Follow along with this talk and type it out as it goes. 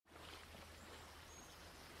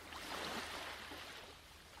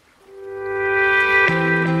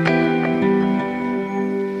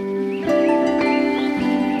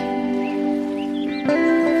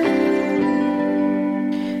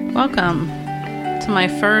Welcome to my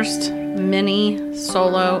first mini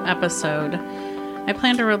solo episode. I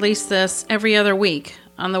plan to release this every other week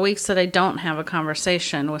on the weeks that I don't have a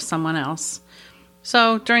conversation with someone else.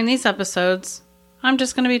 So during these episodes, I'm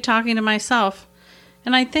just going to be talking to myself,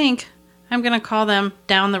 and I think I'm going to call them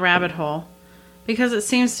Down the Rabbit Hole because it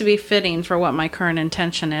seems to be fitting for what my current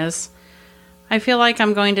intention is. I feel like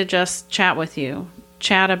I'm going to just chat with you,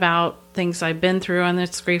 chat about things I've been through on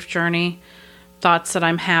this grief journey, thoughts that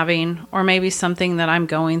I'm having, or maybe something that I'm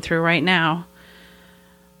going through right now.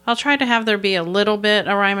 I'll try to have there be a little bit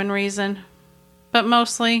of rhyme and reason, but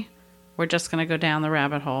mostly we're just going to go down the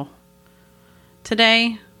rabbit hole.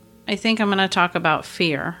 Today, I think I'm going to talk about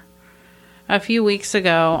fear. A few weeks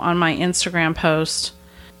ago on my Instagram post,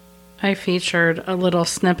 I featured a little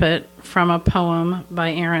snippet from a poem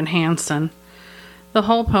by Aaron Hansen. The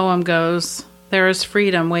whole poem goes, "There is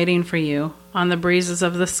freedom waiting for you on the breezes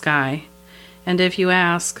of the sky. And if you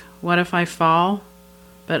ask, what if I fall?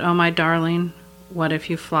 But oh my darling, what if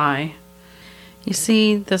you fly?" You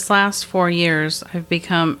see, this last 4 years, I've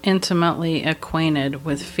become intimately acquainted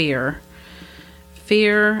with fear.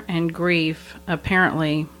 Fear and grief,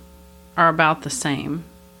 apparently, are about the same.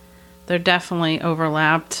 They're definitely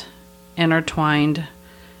overlapped, intertwined,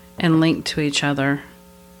 and linked to each other.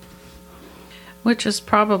 Which is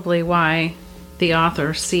probably why the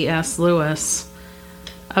author C.S. Lewis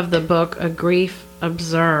of the book A Grief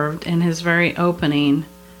Observed, in his very opening,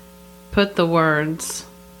 put the words,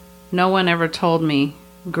 "No one ever told me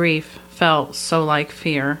grief felt so like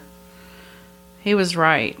fear." He was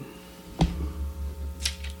right.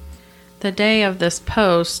 The day of this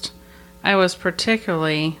post, I was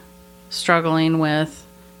particularly struggling with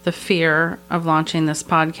the fear of launching this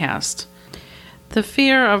podcast. The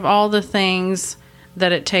fear of all the things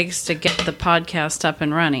that it takes to get the podcast up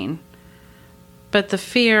and running. But the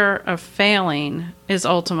fear of failing is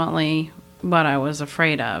ultimately what I was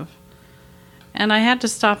afraid of. And I had to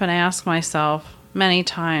stop and ask myself many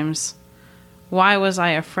times, why was I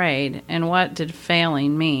afraid and what did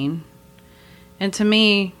failing mean? And to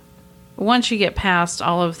me, once you get past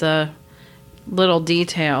all of the little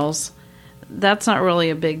details, that's not really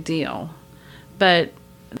a big deal. But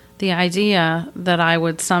the idea that I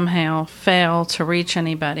would somehow fail to reach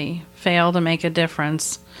anybody, fail to make a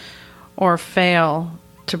difference, or fail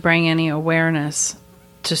to bring any awareness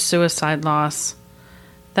to suicide loss,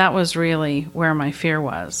 that was really where my fear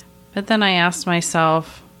was. But then I asked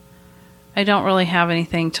myself, I don't really have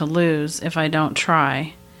anything to lose if I don't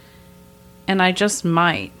try. And I just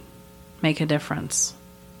might make a difference.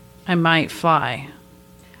 I might fly.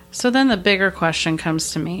 So then the bigger question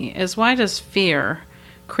comes to me is, why does fear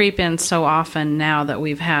creep in so often now that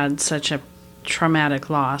we've had such a traumatic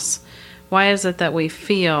loss? Why is it that we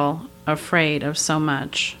feel afraid of so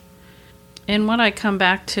much? And what I come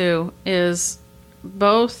back to is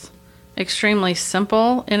both extremely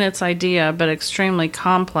simple in its idea, but extremely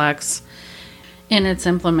complex in its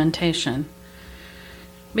implementation.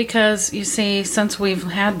 Because, you see, since we've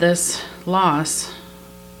had this loss,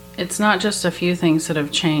 it's not just a few things that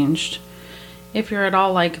have changed. If you're at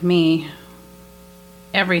all like me,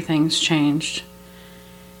 everything's changed.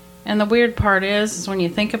 And the weird part is when you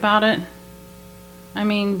think about it, I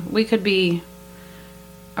mean, we could be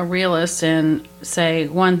a realist and say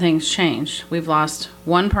one thing's changed. We've lost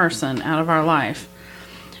one person out of our life.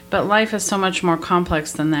 But life is so much more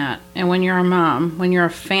complex than that. And when you're a mom, when you're a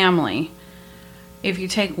family, if you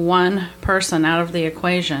take one person out of the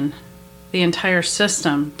equation, the entire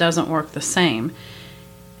system doesn't work the same.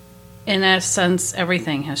 In essence,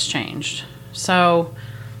 everything has changed. So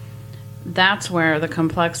that's where the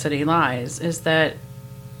complexity lies, is that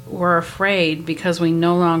we're afraid because we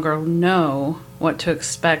no longer know what to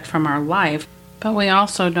expect from our life, but we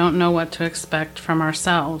also don't know what to expect from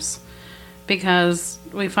ourselves because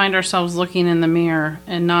we find ourselves looking in the mirror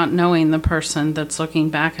and not knowing the person that's looking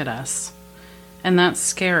back at us. And that's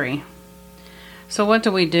scary. So what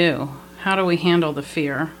do we do? How do we handle the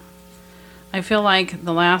fear? I feel like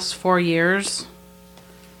the last 4 years,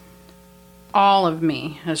 all of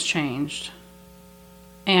me has changed.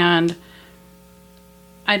 And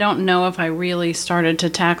I don't know if I really started to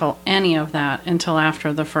tackle any of that until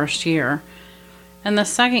after the first year. And the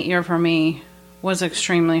second year for me was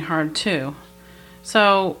extremely hard too.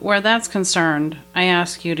 So where that's concerned, I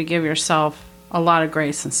ask you to give yourself a lot of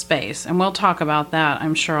grace and space. And we'll talk about that,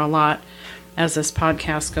 I'm sure, a lot as this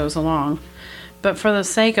podcast goes along. But for the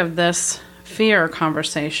sake of this fear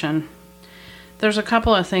conversation, there's a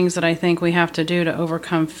couple of things that I think we have to do to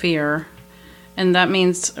overcome fear. And that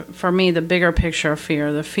means, for me, the bigger picture of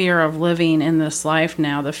fear, the fear of living in this life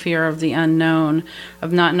now, the fear of the unknown,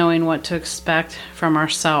 of not knowing what to expect from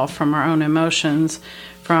ourselves, from our own emotions,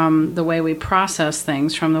 from the way we process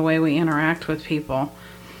things, from the way we interact with people.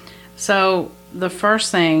 So the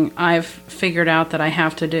first thing I've figured out that I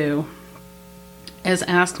have to do is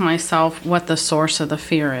ask myself what the source of the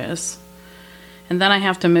fear is. And then I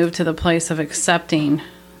have to move to the place of accepting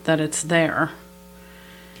that it's there.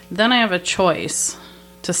 Then I have a choice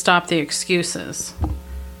to stop the excuses.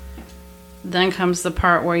 Then comes the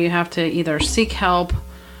part where you have to either seek help,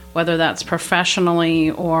 whether that's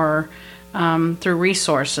professionally or through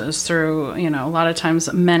resources, through, a lot of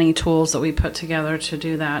times many tools that we put together to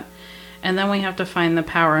do that. And then we have to find the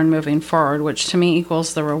power in moving forward, which to me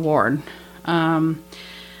equals the reward.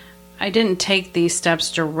 I didn't take these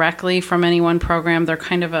steps directly from any one program. They're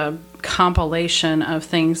kind of a compilation of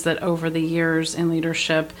things that over the years in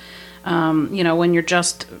leadership, when you're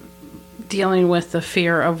just dealing with the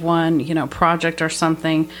fear of one, project or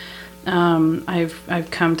something, I've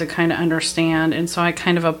come to kind of understand. And so I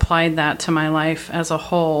kind of applied that to my life as a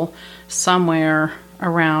whole somewhere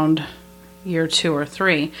around year 2 or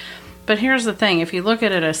 3. But here's the thing. If you look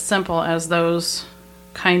at it as simple as those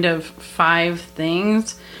kind of 5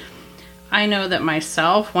 things, I know that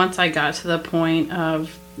myself, once I got to the point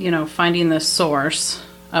of, finding the source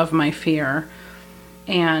of my fear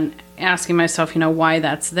and asking myself, why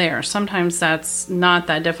that's there. Sometimes that's not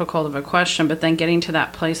that difficult of a question, but then getting to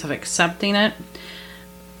that place of accepting it,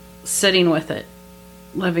 sitting with it,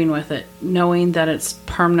 living with it, knowing that it's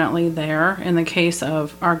permanently there in the case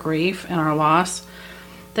of our grief and our loss,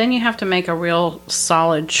 then you have to make a real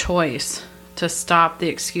solid choice to stop the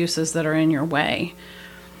excuses that are in your way.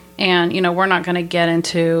 And, we're not going to get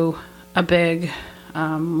into a big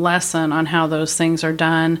lesson on how those things are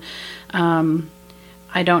done.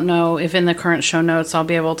 I don't know if in the current show notes I'll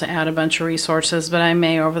be able to add a bunch of resources, but I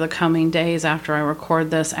may over the coming days after I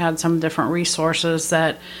record this add some different resources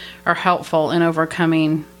that are helpful in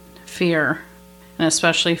overcoming fear, and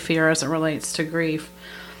especially fear as it relates to grief.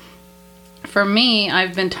 For me,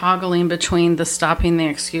 I've been toggling between the stopping the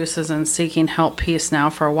excuses and seeking help piece now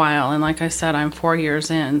for a while. And like I said, I'm 4 years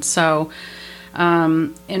in. So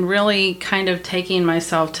in really kind of taking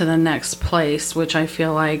myself to the next place, which I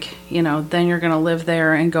feel like, then you're going to live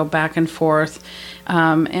there and go back and forth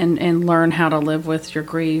and learn how to live with your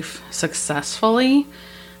grief successfully.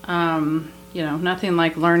 Nothing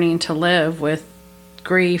like learning to live with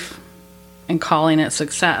grief and calling it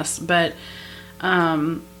success. But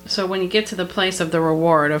so when you get to the place of the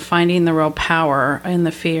reward of finding the real power in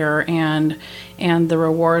the fear and the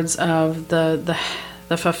rewards of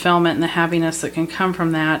the fulfillment and the happiness that can come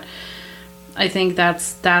from that, I think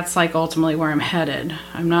that's like ultimately where I'm headed.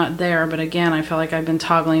 I'm not there, but again, I feel like I've been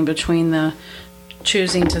toggling between the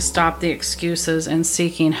choosing to stop the excuses and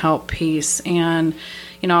seeking help piece. And,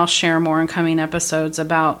 I'll share more in coming episodes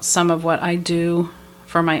about some of what I do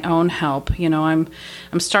for my own help. I'm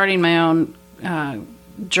starting my own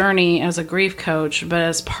journey as a grief coach, but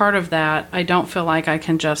as part of that, I don't feel like I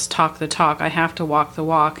can just talk the talk. I have to walk the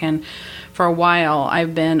walk. And for a while,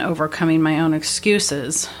 I've been overcoming my own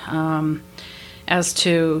excuses as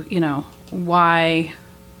to, why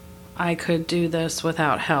I could do this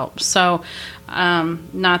without help. So,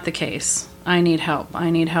 not the case. I need help.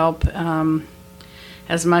 I need help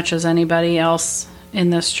as much as anybody else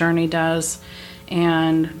in this journey does.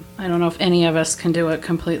 And I don't know if any of us can do it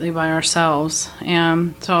completely by ourselves.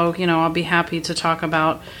 And so, I'll be happy to talk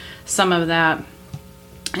about some of that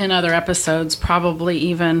in other episodes, probably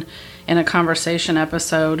even in a conversation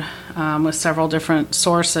episode with several different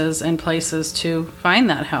sources and places to find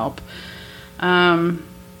that help. So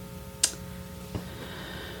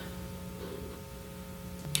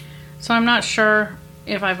I'm not sure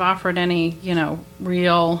if I've offered any,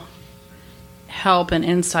 real help and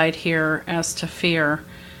insight here as to fear.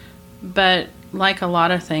 But like a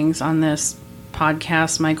lot of things on this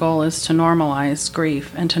podcast, my goal is to normalize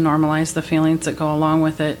grief and to normalize the feelings that go along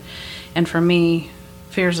with it. And for me,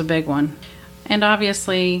 fear's a big one. And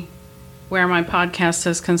obviously, where my podcast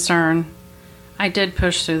is concerned, I did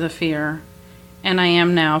push through the fear. And I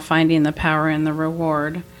am now finding the power and the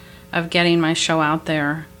reward of getting my show out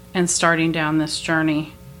there and starting down this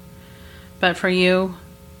journey. But for you,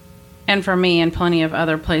 and for me and plenty of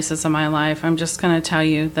other places in my life, I'm just going to tell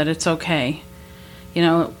you that it's okay.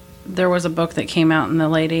 There was a book that came out in the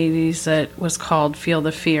late 80s that was called Feel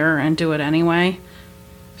the Fear and Do It Anyway.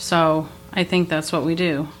 So I think that's what we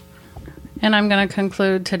do. And I'm going to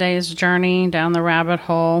conclude today's journey down the rabbit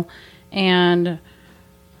hole and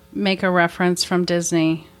make a reference from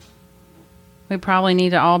Disney We probably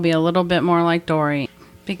need to all be a little bit more like Dory,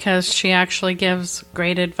 because she actually gives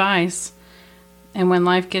great advice. And when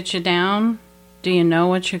life gets you down, do you know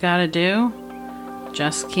what you gotta do?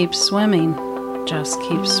 Just keep swimming. Just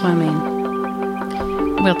keep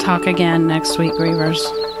swimming. We'll talk again next week, Grievers.